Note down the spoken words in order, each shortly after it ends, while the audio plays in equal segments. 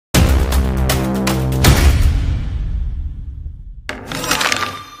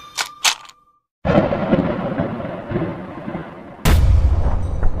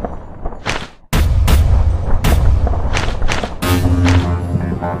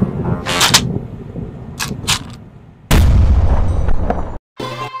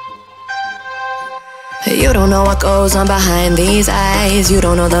don't know what goes on behind these eyes. You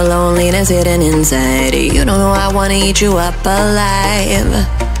don't know the loneliness hidden inside. You don't know I wanna eat you up alive.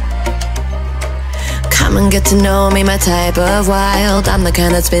 Come and get to know me, my type of wild. I'm the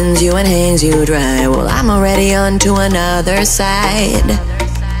kind that spins you and hangs you dry. Well, I'm already on to another side.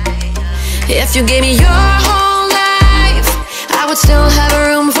 If you gave me your whole life, I would still have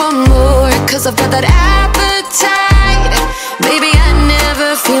room for more. Cause I've got that appetite. Baby, I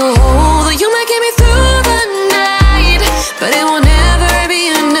never feel whole. Though you might get me through the night, but it will never be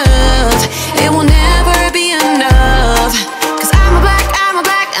enough. It will never be enough. Cause I'm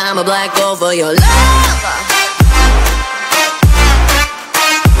a black girl for your love.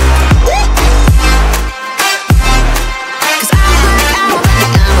 Cause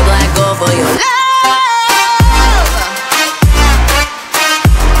I'm a black girl for your love.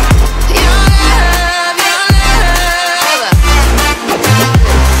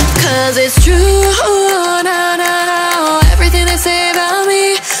 It's true, no, no, no. Everything they say about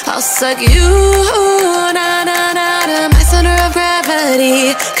me, I'll suck you, no, no, no, my center of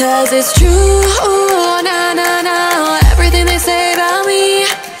gravity. Cause it's true, no, no, no. Everything they say about me,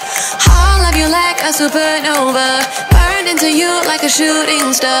 I'll love you like a supernova, burned into you like a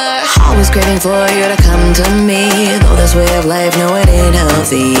shooting star. Always craving for you to come to me. Though this way of life, no, it ain't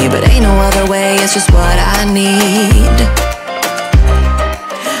healthy, but ain't no other way, it's just what I need.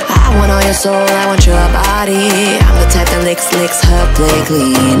 I want all your soul, I want your body. I'm the type that licks her plate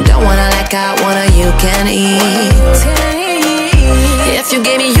clean. Don't wanna like I wanna, you can eat. If you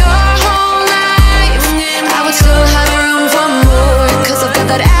gave me your whole life, I would still have room for more. Cause I've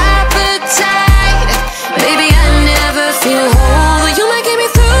got that appetite. Baby, I never feel whole. You might get me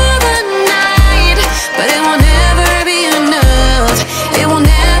through the night, but it will never be enough. It will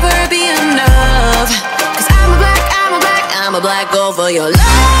never be enough. Cause I'm a black girl for your love.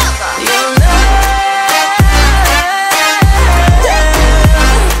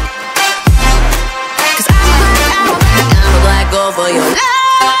 For your love,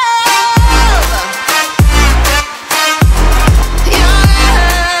 your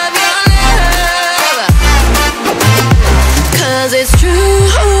love, your love. Cause it's true,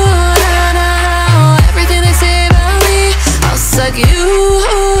 no, no, no. Everything they say about me, I'll suck you,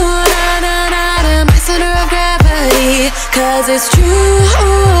 no, no, no, my center of gravity. Cause it's true,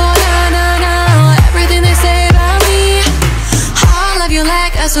 no, no, no. Everything they say about me, I'll love you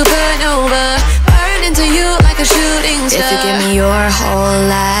like a supernova, into you like a shooting star. If you give me your whole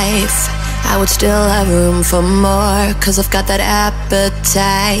life, I would still have room for more. Cause I've got that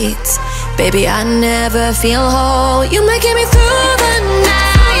appetite. Baby, I never feel whole. You might get me through the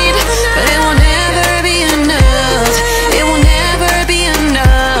night, but it will never be enough. It will never be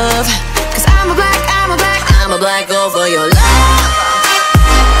enough. Cause I'm a black girl for your love.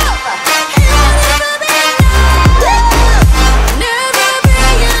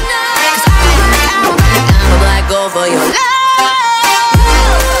 For your love, your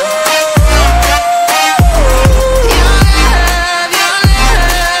love, your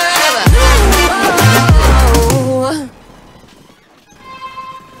love.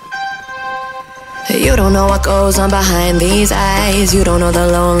 You don't know what goes on behind these eyes. You don't know the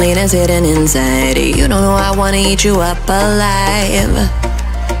loneliness hidden inside. You don't know I wanna eat you up alive.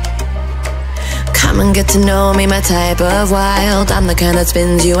 Come and get to know me, my type of wild. I'm the kind that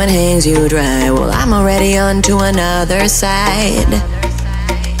spins you and hangs you dry. Well, I'm already on to another side.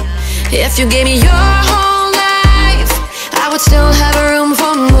 If you gave me your whole life, I would still have room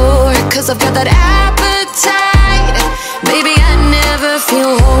for more. Cause I've got that appetite. Baby, I never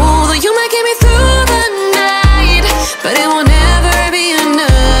feel whole. Though you might get me through the night, but it will never be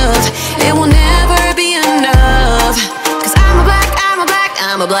enough. It will never be enough. Cause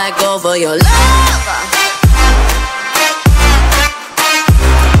I'm a black girl for your love.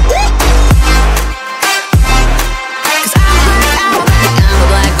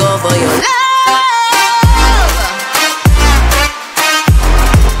 For your love,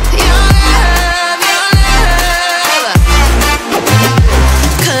 your love, your love.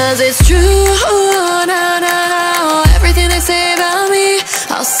 Cause it's true, no, no, no. Everything they say about me,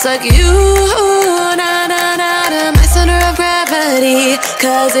 I'll suck you, no, no, no, my center of gravity.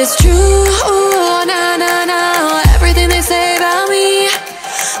 Cause it's true, no, no, no. Everything they say about me,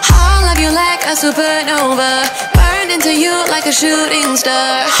 I'll love you like a supernova, burned into you like a shooting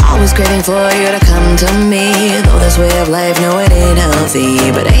star. Always craving for you to come to me. Though this way of life, no, it ain't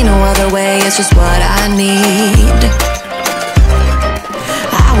healthy, but ain't no other way, it's just what I need.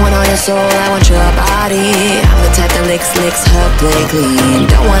 I want all your soul, I want your body. I'm the type that licks her plate clean.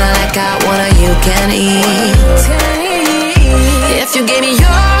 Don't wanna like I wanna, you can eat. If you gave me your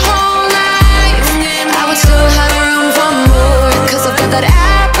whole life, I would still got that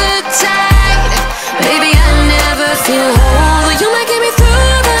appetite. Baby, I never feel whole. You might get me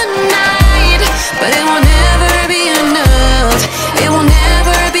through the night, but it will never be enough. It will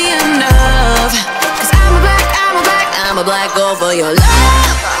never be enough. 'Cause I'm a black girl for your love.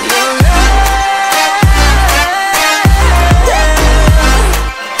 Your love.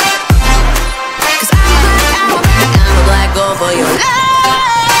 'Cause I'm a black girl for your love.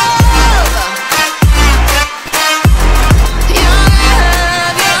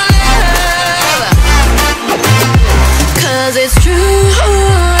 It's true,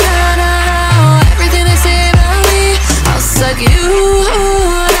 na, na, na. Everything they say about me, I'll suck you,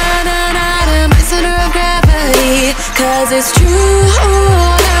 na, na, na, to my center of gravity. 'Cause it's true,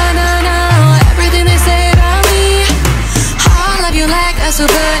 na, na, na. Everything they say about me, I'll love you like a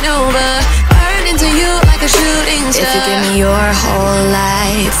supernova, burn into you like a shooting star. If you give me your whole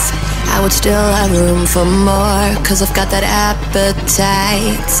life, I would still have room for more. 'Cause I've got that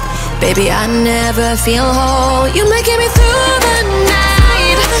appetite. Baby, I never feel whole. You might get me through the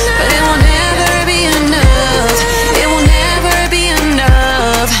night, but it will never be enough. It will never be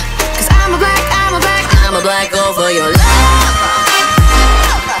enough. 'Cause I'm a black girl for your love.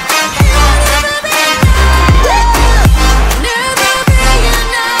 Never be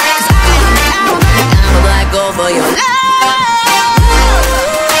enough. 'Cause I'm a black girl for your love.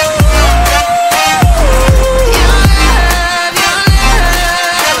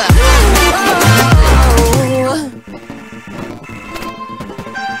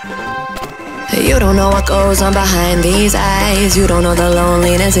 You don't know what goes on behind these eyes. You don't know the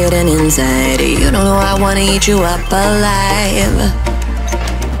loneliness hidden inside. You don't know I wanna eat you up alive.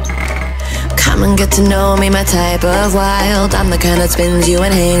 Come and get to know me, my type of wild. I'm the kind that spins you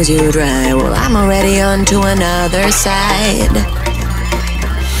and hangs you dry. Well, I'm already on to another side.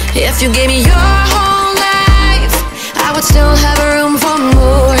 If you gave me your whole life, I would still have room for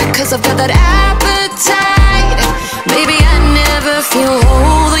more. 'Cause I've got that appetite. Baby, I never feel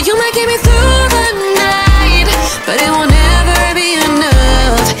whole. You might get me through the night, but it will never be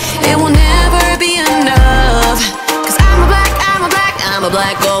enough. It will never be enough. 'Cause I'm a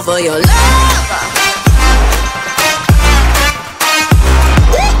black girl for your love.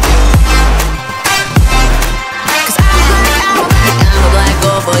 'Cause I'm a black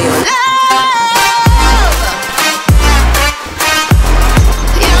girl for your love.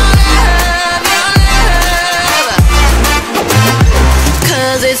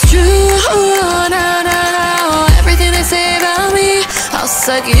 It's true, na, na, na. Everything they say about me, I'll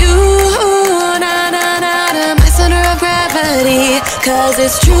suck you, na, na, na, to my center of gravity. 'Cause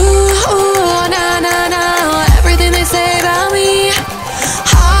it's true, na, na, na. Everything they say about me,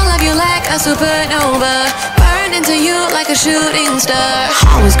 I'll love you like a supernova, burn into you like a shooting star.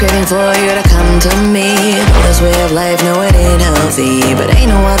 Always craving for you to come to me. Know this way of life, no it ain't healthy, but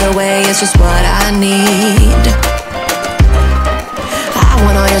ain't no other way, it's just what I need. I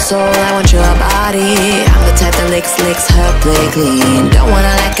want all your soul, I want your body. I'm the type that licks her play clean. Don't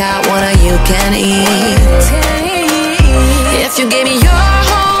wanna like I wanna, you can eat. If you gave me your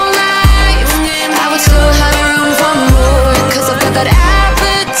whole life, I would still have room for more. 'Cause I've got that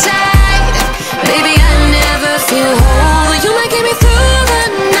appetite. Baby, I never feel whole. You might get me through the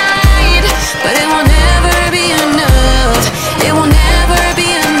night, but it will never be enough. It will never be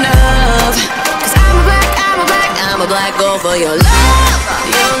enough. 'Cause I'm a black girl for your love.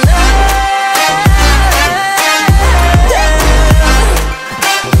 Your love.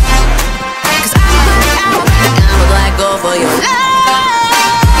 'Cause I'm a black girl for your love.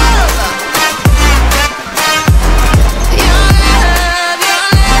 Your love, your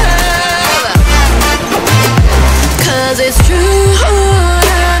love. 'Cause it's true,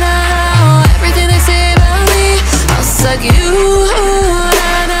 na, na, na. Everything they say about me, I'll suck you,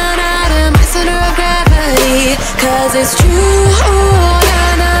 na, na, na, to my center of gravity. 'Cause it's true, na,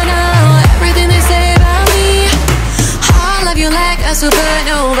 na, na. Everything they say about me, I'll love you like a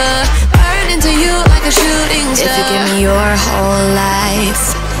supernova, burn into you like a shooting star. If you give me your whole life,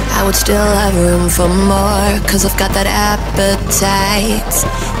 I would still have room for more. 'Cause I've got that appetite.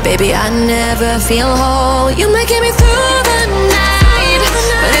 Baby, I never feel whole. You might get me through the night,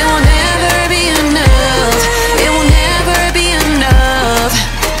 but it will never be enough. It will never be enough.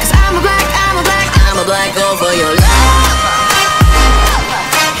 'Cause I'm a black girl for your love.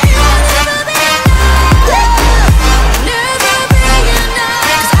 Never be enough.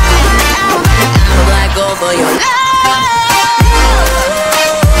 'Cause I'm a black girl for your love.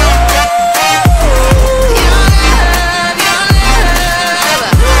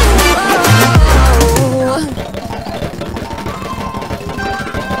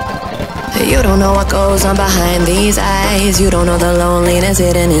 You You don't know what goes on behind these eyes. You don't know the loneliness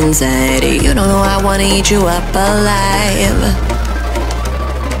hidden inside. You don't know I wanna eat you up alive.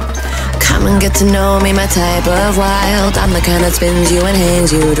 Come and get to know me, my type of wild. I'm the kind that spins you and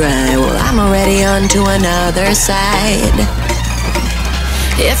hangs you dry. Well, I'm already on to another side.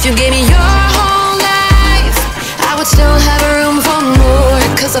 If you gave me your whole life, I would still have room for more.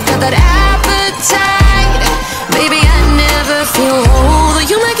 Cause I've got that appetite. Baby, I never feel whole.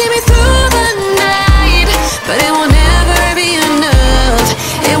 You might get me through the night, but it will never be enough.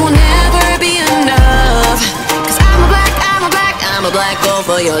 It will never be enough. Cause I'm a black girl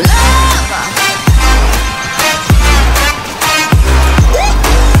for your love.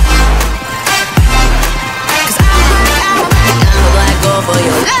 Cause I'm a black girl for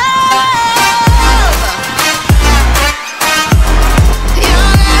your love.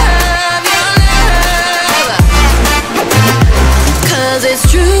 It's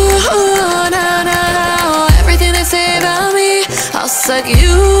true, na na na. Everything they say about me, I'll suck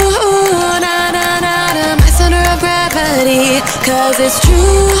you, na na na, to my center of gravity. Cause it's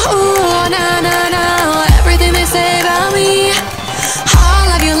true, na na na. Everything they say about me,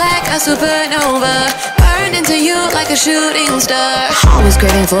 I'll love you like a supernova, burned into you like a shooting star. Always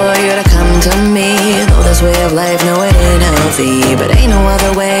craving for you to come to me. Though this way of life, no, it ain't healthy, but ain't no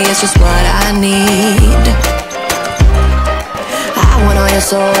other way, it's just what I need. I want all your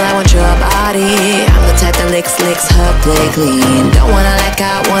soul, I want your body. I'm the type that licks her play clean. Don't wanna like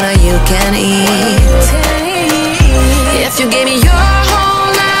I wanna, you can eat. If you gave me your whole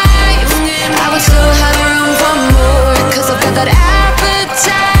life, I would still have room for more. Cause I've got that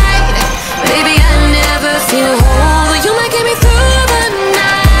appetite. Baby, I never feel whole. You might get me through the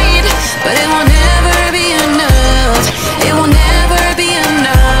night, but it will never be enough. It will never be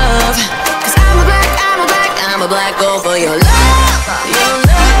enough. Cause I'm a black girl for your love. For your love, your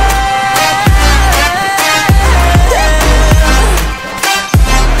love.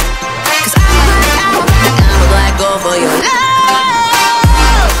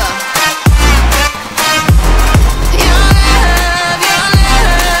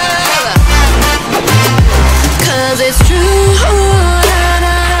 Cause it's true, na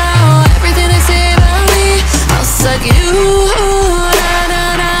na na. Everything they say about me, I'll suck you, na na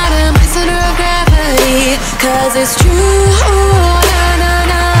na, to my center of gravity. Cause it's true, na na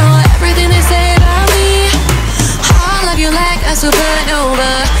na. Everything they say about me, I'll love you like a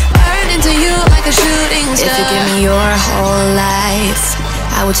supernova, into you like a shooting star. If you give me your whole life,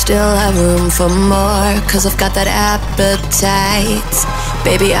 I would still have room for more. Cause I've got that appetite.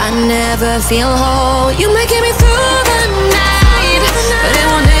 Baby, I never feel whole. You might get me through the night, but it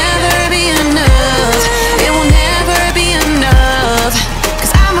will never be enough. It will never be enough.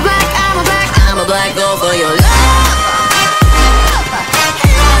 Cause I'm a black girl for your love.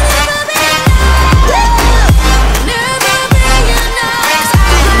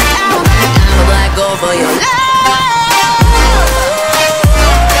 Go for your love.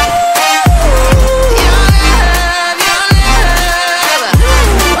 Your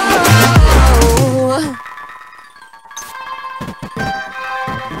love.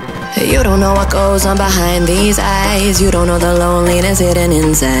 You don't know what goes on behind these eyes. You don't know the loneliness hidden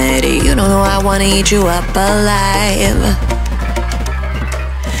inside. You don't know I wanna eat you up alive.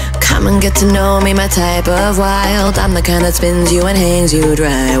 Come and get to know me, my type of wild. I'm the kind that spins you and hangs you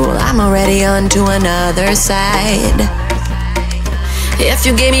dry. Well, I'm already on to another side. If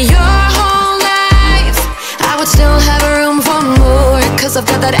you gave me your whole life, I would still have room for more. Cause I've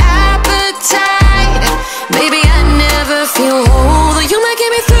got that appetite. Baby, I never feel whole. You might get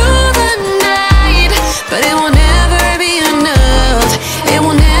me through the night, but it will never be enough. It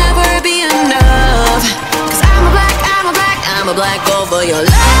will never be enough. Cause I'm a black girl for your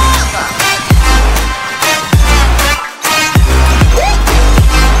love.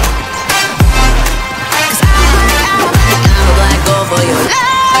 For your love,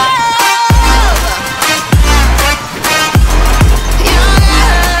 your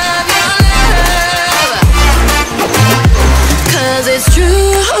love, your love. Cause it's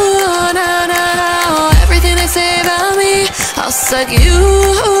true, na na na. Everything they say about me, I'll suck you,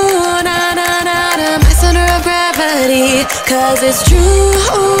 na na na, to my center of gravity. Cause it's true,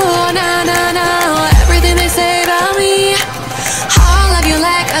 na na na. Everything they say about me, I'll love you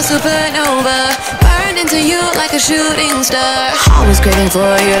like a supernova, burned into you like a shooting star. Always craving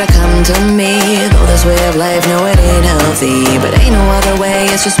for you to come to me. Though this way of life, no, it ain't healthy, but ain't no other way,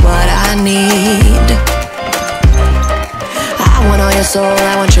 it's just what I need. I want all your soul,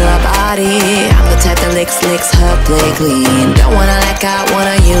 I want your body. I'm the type that licks her play clean. Don't wanna like I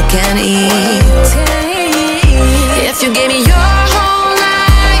wanna, you can eat. If you gave me your whole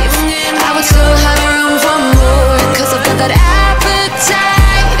life, I would still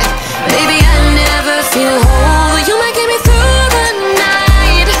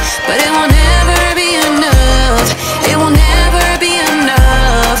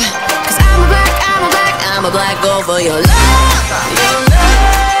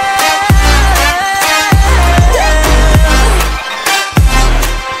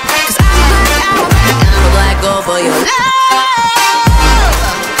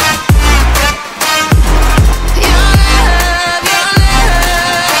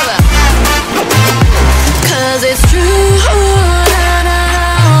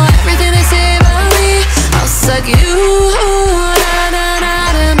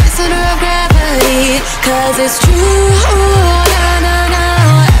 'cause it's true. Na na na,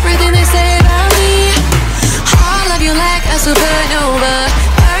 everything they say about me. I'll love you like a supernova,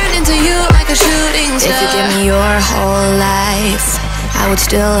 burn into you like a shooting star. If you give me your whole life, I would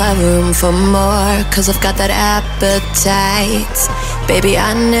still have room for more, 'cause I've got that appetite. Baby,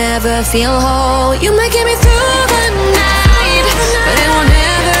 I never feel whole. You might get me through the night, but it will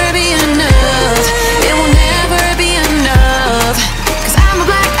never be enough. It will never be enough, 'cause I'm a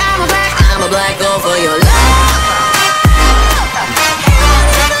black girl for your love.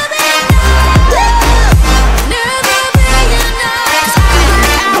 Never be enough, 'cause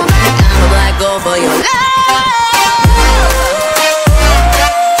I'm a black girl for your love.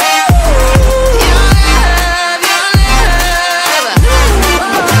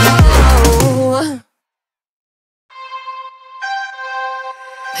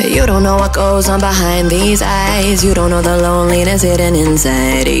 You don't know what goes on behind these eyes. You don't know the loneliness hidden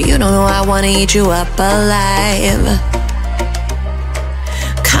inside. You don't know I wanna eat you up alive.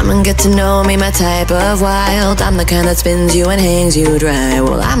 Come and get to know me, my type of wild. I'm the kind that spins you and hangs you dry.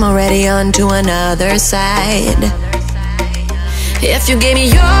 Well, I'm already on to another side. If you gave me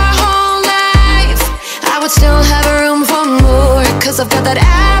your whole life, I would still have room for more, 'cause I've got that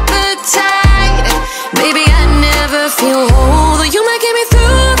appetite. Baby, I never feel whole. You might get me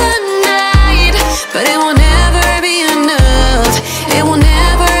through the night, but it will never be enough. It will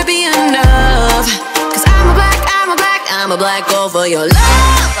never be enough, 'cause I'm a black girl for your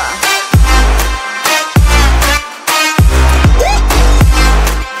love.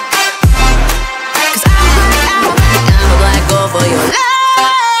 'Cause I'm a black girl for your love.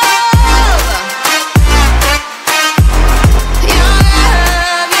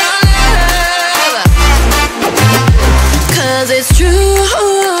 It's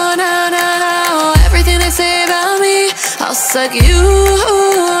true, na na na, everything they say about me. I'll suck you,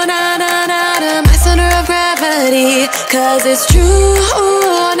 na na na, to my center of gravity. 'Cause it's true,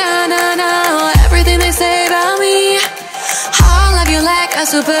 na na na, everything they say about me. I'll love you like a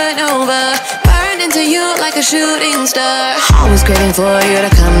supernova, burn into you like a shooting star. Always craving for you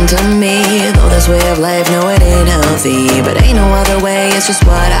to come to me, though this way of life, no, it ain't healthy. But ain't no other way, it's just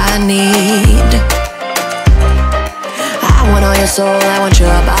what I need. I want all your soul, I want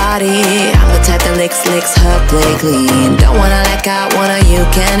your body. I'm the type that licks her play clean. Don't wanna let out, wanna you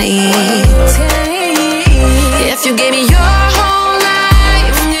can eat. If you gave me your whole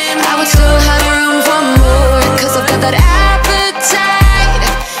life, I would still have room for more, 'cause I've got that appetite.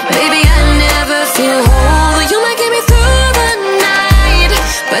 Baby, I never feel whole. You might get me through the night,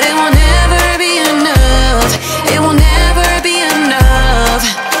 but it will never be enough. It will never be enough,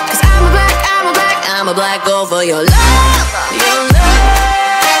 'cause I'm a black girl for your love. Your love,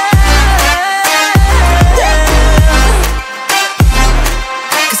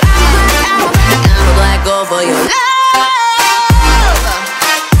 'cause I'm a black girl for your love.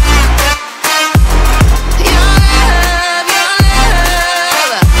 Your love,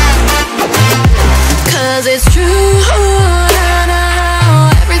 'cause it's true, na na na,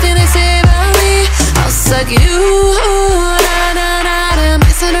 everything they say about me. I'll suck you, na na na, to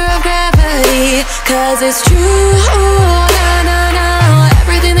my center of gravity. 'Cause it's true, na na na,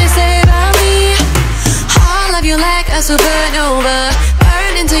 everything they say about me. I'll love you like a supernova,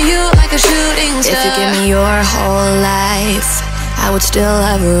 burn into you like a shooting star. If you give me your whole life, I would still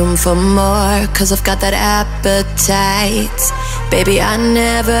have room for more, 'cause I've got that appetite. Baby, I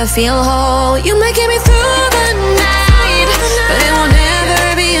never feel whole. You might get me through the night, but it will never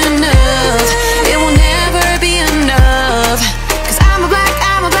be enough. It will never be enough, 'cause I'm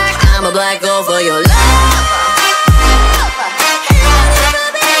a black girl for your love.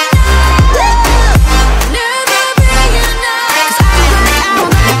 Never be enough, 'cause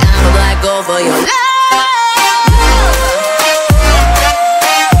I'm a black girl for your love.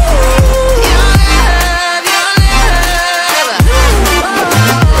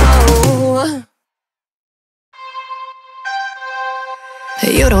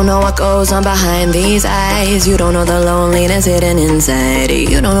 You don't know what goes on behind these eyes. You don't know the loneliness hidden inside.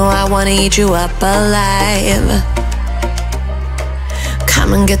 You don't know I wanna eat you up alive.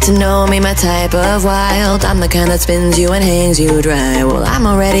 Come and get to know me, my type of wild. I'm the kind that spins you and hangs you dry. Well, I'm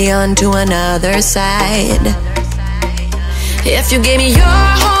already on to another side. If you gave me your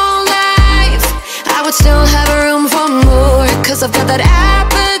whole life, I would still have room for more, 'cause I've got that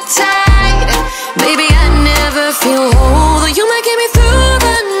appetite. Baby, I never feel whole. You might get me through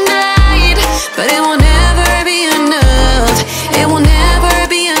the night, but it will never be enough. It will never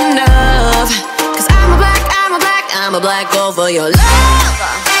be enough, 'cause I'm a black girl for your love.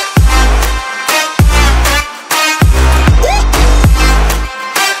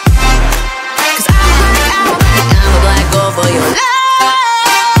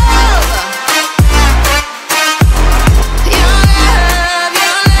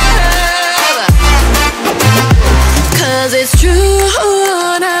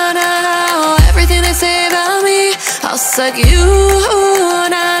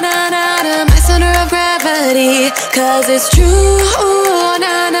 Cause it's true,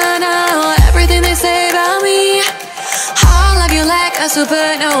 na na na. Everything they say about me. I'll love you like a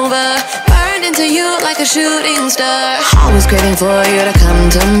supernova, burned into you like a shooting star. Always craving for you to come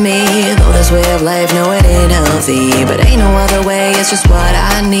to me. Though this way of life, no, it ain't healthy, but ain't no other way, it's just what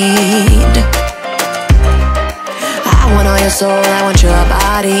I need. I want all your soul, I want your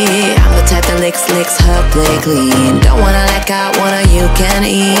body. I'm the type that licks her play clean. Don't wanna let go, wanna you can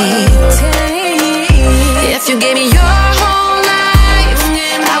eat. If you gave me your whole life,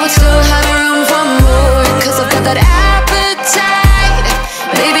 I would still have room for more. Cause I've got that appetite.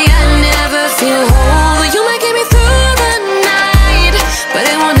 Baby, I never feel whole. You might get me through the night, but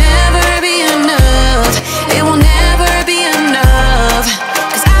it will never be enough. It will never be enough.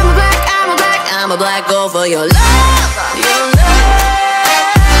 Cause I'm a black girl for your love. Your love.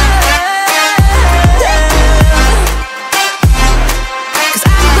 Cause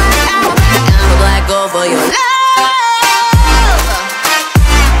I'm a black girl for your love.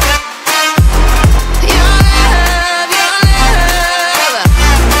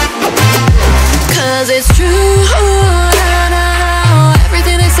 It's true, na na na.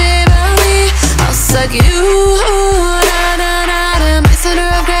 Everything they say about me, I'll suck you, na na na, to my center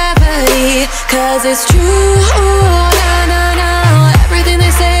of gravity. Cause it's true, na na na. Everything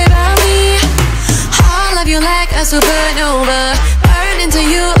they say about me, I'll love you like a supernova, burn into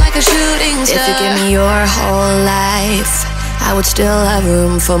you like a shooting star. If you give me your whole life, I would still have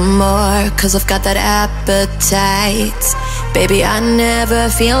room for more. Cause I've got that appetite. Baby, I never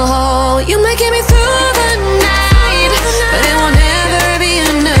feel whole. You might get me through the night, but it will never be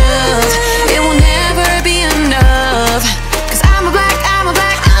enough. It will never be enough. Cause I'm a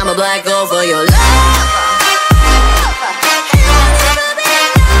black girl for your love.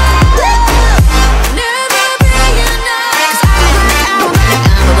 Never be enough. Cause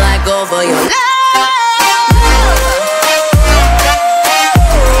I'm a black girl for your love.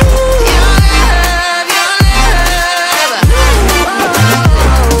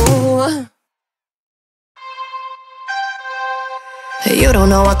 You don't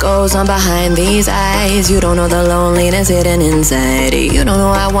know what goes on behind these eyes. You don't know the loneliness hidden inside. You don't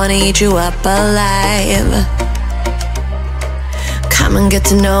know I wanna eat you up alive. Come and get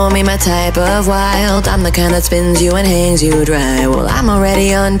to know me, my type of wild. I'm the kind that spins you and hangs you dry. Well, I'm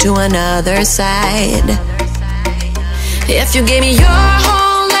already on to another side. If you gave me your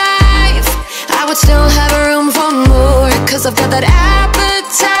whole life, I would still have room for more. Cause I've got that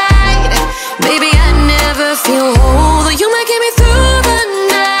appetite. Baby, I never feel whole. You might get me through the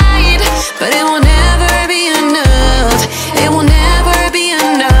night, but it will never be enough. It will never be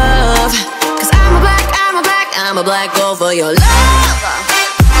enough. Cause I'm a black girl for your love.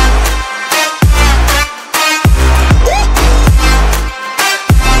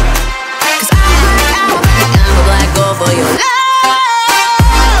 Cause I'm a black girl for your love.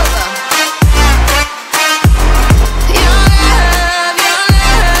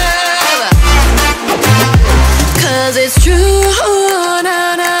 It's true,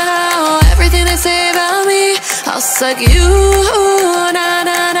 na na na. Everything they say about me, I'll suck you, na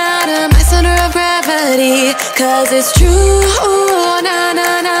na na, to my center of gravity. Cause it's true, na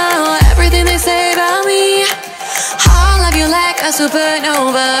na na. Everything they say about me, I'll love you like a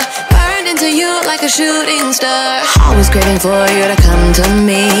supernova, burned into you like a shooting star. Always craving for you to come to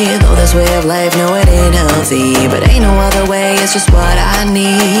me. Though this way of life, no, it ain't healthy, but ain't no other way, it's just what I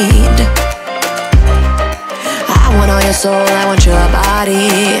need. I want all your soul, I want your body.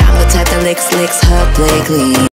 I'm the type that licks her play clean.